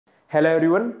Hello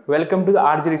everyone, welcome to the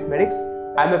RJDS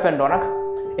MEDIX. I am your friend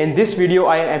Ronak. In this video,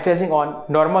 I am emphasizing on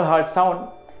normal heart sound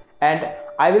and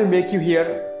I will make you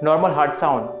hear normal heart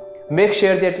sound. Make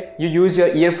sure that you use your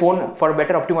earphone for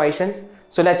better optimizations.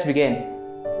 So let's begin.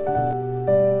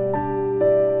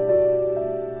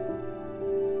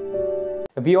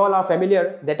 We all are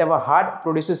familiar that our heart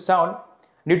produces sound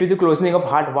due to the closing of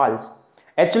heart valves.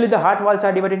 Actually, the heart valves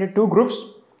are divided into two groups.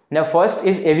 Now, first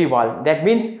is AV valve, that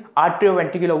means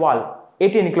atrioventricular valve.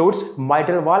 It includes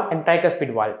mitral valve and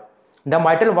tricuspid valve. The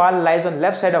mitral valve lies on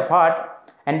left side of heart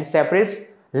and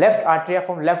separates left atria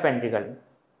from left ventricle.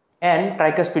 And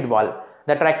tricuspid valve.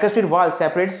 The tricuspid valve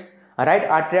separates right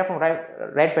atria from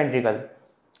right ventricle.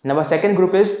 Now, our second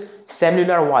group is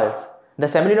semilunar valves. The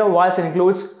semilunar valves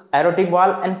includes aortic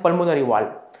valve and pulmonary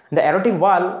valve. The aortic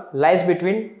valve lies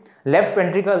between left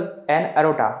ventricle and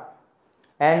aorta,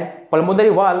 and pulmonary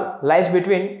valve lies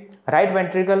between right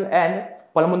ventricle and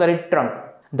pulmonary trunk.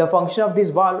 The function of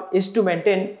this valve is to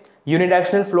maintain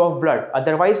unidirectional flow of blood.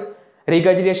 Otherwise,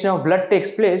 regurgitation of blood takes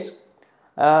place.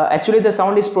 Actually, the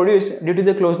sound is produced due to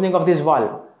the closing of this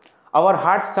valve. Our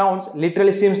heart sounds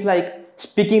literally seems like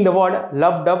speaking the word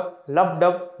lub dub, lub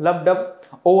dub, lub dub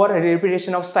over a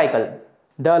repetition of cycle.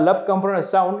 The lub component of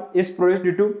sound is produced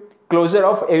due to closure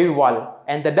of AV valve,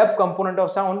 and the dub component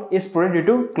of sound is produced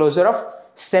due to closure of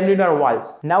semilunar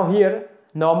valves. Now here,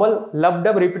 normal lub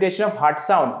dub repetition of heart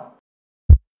sound.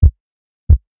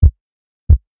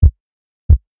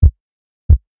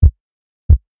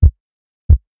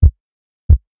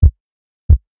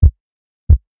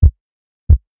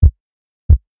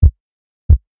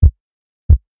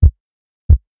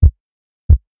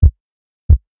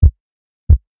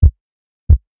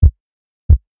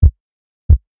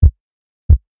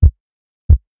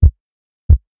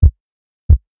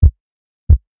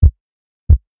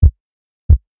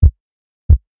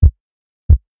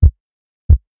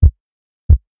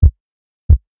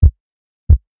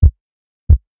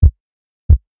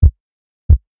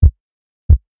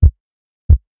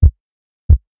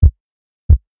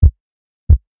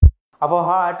 Our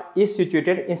heart is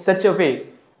situated in such a way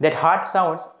that heart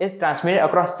sounds is transmitted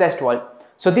across chest wall.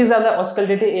 So these are the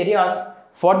auscultatory areas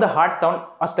for the heart sound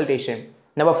auscultation.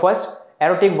 Number first,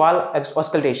 aortic valve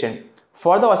auscultation.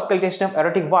 For the auscultation of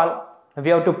aortic valve, we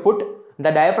have to put the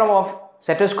diaphragm of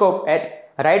stethoscope at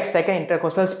right second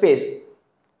intercostal space.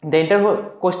 The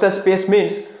intercostal space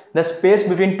means the space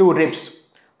between two ribs.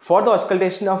 For the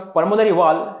auscultation of pulmonary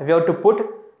valve, we have to put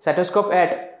stethoscope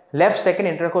at left second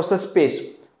intercostal space.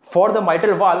 For the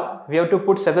mitral valve, we have to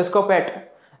put stethoscope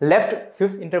at left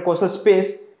fifth intercostal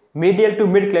space medial to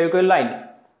mid-clavicular line.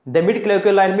 The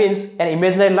mid-clavicular line means an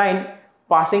imaginary line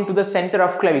passing to the center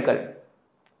of clavicle.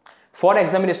 For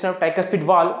examination of tricuspid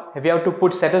valve, we have to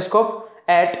put stethoscope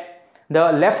at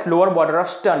the left lower border of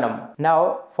sternum.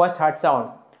 Now, first heart sound.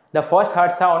 The first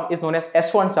heart sound is known as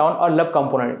S1 sound or lub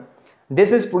component.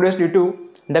 This is produced due to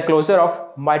the closure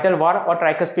of mitral valve or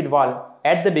tricuspid valve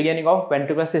at the beginning of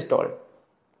ventricular systole.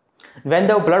 When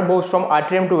the blood moves from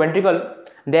atrium to ventricle,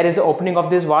 there is an opening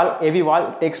of this valve, AV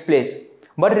valve takes place.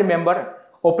 But remember,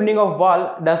 opening of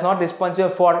valve does not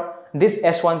responsive for this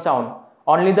S1 sound.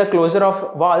 Only the closure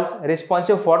of valves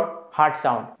responsive for heart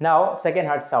sound. Now, second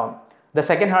heart sound. The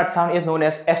second heart sound is known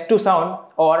as S2 sound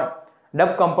or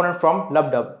dub component from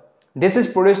lub dub. This is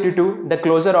produced due to the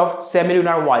closure of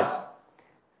semilunar valves.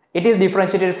 It is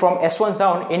differentiated from S1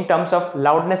 sound in terms of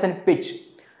loudness and pitch.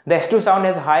 The S2 sound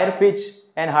has higher pitch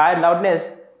and higher loudness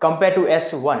compared to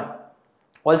S1.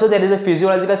 Also, there is a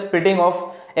physiological splitting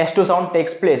of S2 sound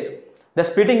takes place. The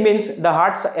splitting means the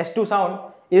heart's S2 sound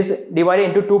is divided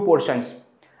into two portions.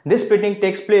 This splitting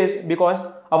takes place because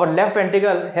our left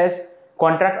ventricle has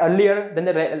contract earlier than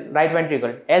the right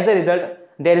ventricle. As a result,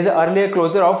 there is an earlier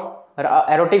closure of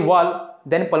aortic valve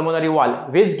than pulmonary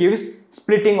valve, which gives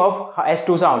splitting of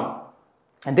S2 sound.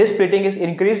 And this splitting is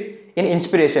increased in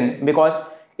inspiration because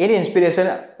in inspiration,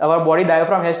 our body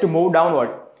diaphragm has to move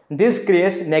downward. This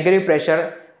creates negative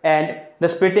pressure and the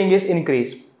splitting is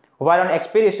increased. While on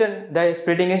expiration, the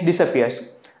splitting disappears.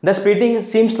 The splitting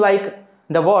seems like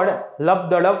the word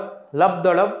lub the lub, lub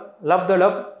the lub, lub the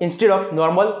lub instead of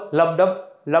normal lub dub,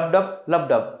 lub dub, lub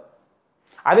dub.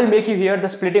 I will make you hear the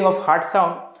splitting of heart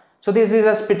sound. So this is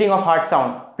a splitting of heart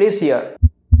sound. Please hear.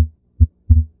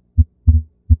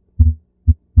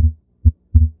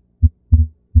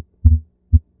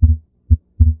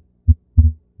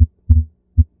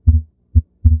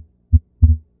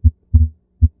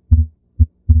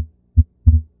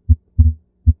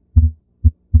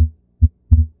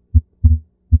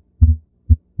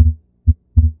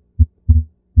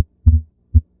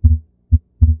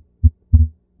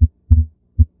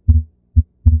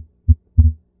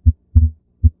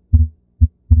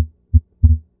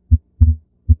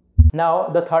 Now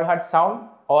the third heart sound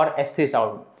or S3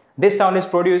 sound. This sound is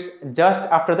produced just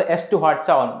after the S2 heart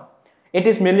sound. It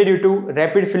is mainly due to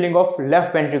rapid filling of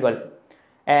left ventricle,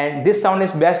 and this sound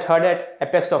is best heard at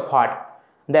apex of heart.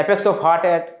 The apex of heart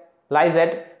lies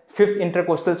at 5th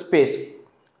intercostal space.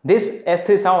 This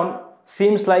S3 sound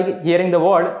seems like hearing the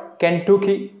word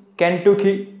Kentucky,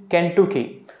 Kentucky,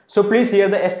 Kentucky. So please hear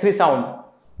the S3 sound.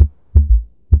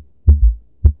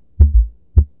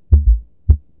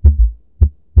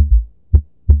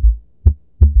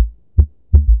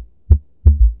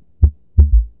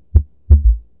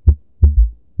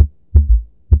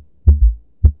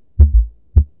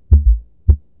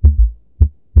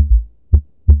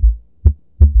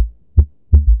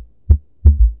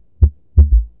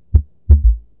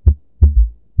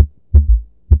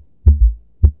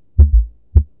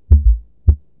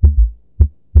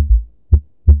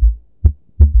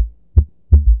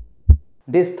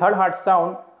 This third heart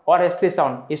sound or S3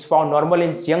 sound is found normal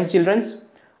in young children,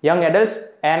 young adults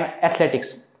and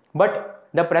athletics. But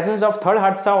the presence of third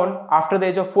heart sound after the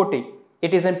age of 40,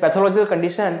 it is in pathological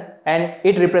condition and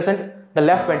it represents the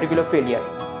left ventricular failure.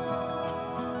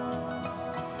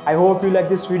 I hope you like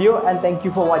this video and thank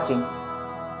you for watching.